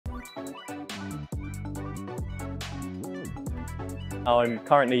I'm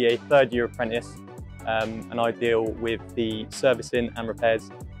currently a third-year apprentice and I deal with the servicing and repairs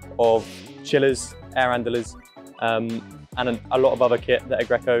of chillers, air handlers and a lot of other kit that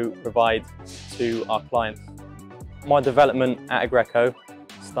Aggreko provide to our clients. My development at Aggreko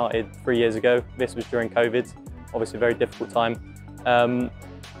started 3 years ago. This was during COVID, obviously a very difficult time.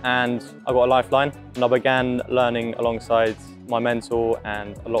 And I got a lifeline and I began learning alongside my mentor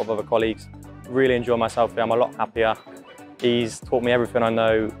and a lot of other colleagues. Really enjoy myself here, I'm a lot happier. He's taught me everything I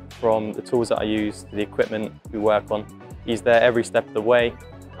know, from the tools that I use to the equipment we work on. He's there every step of the way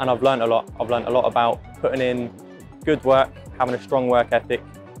and I've learned a lot. I've learned a lot about putting in good work, having a strong work ethic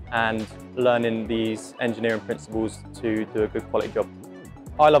and learning these engineering principles to do a good quality job.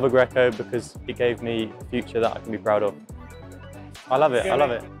 I love Aggreko because it gave me a future that I can be proud of. I love it, I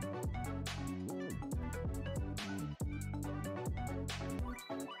love it.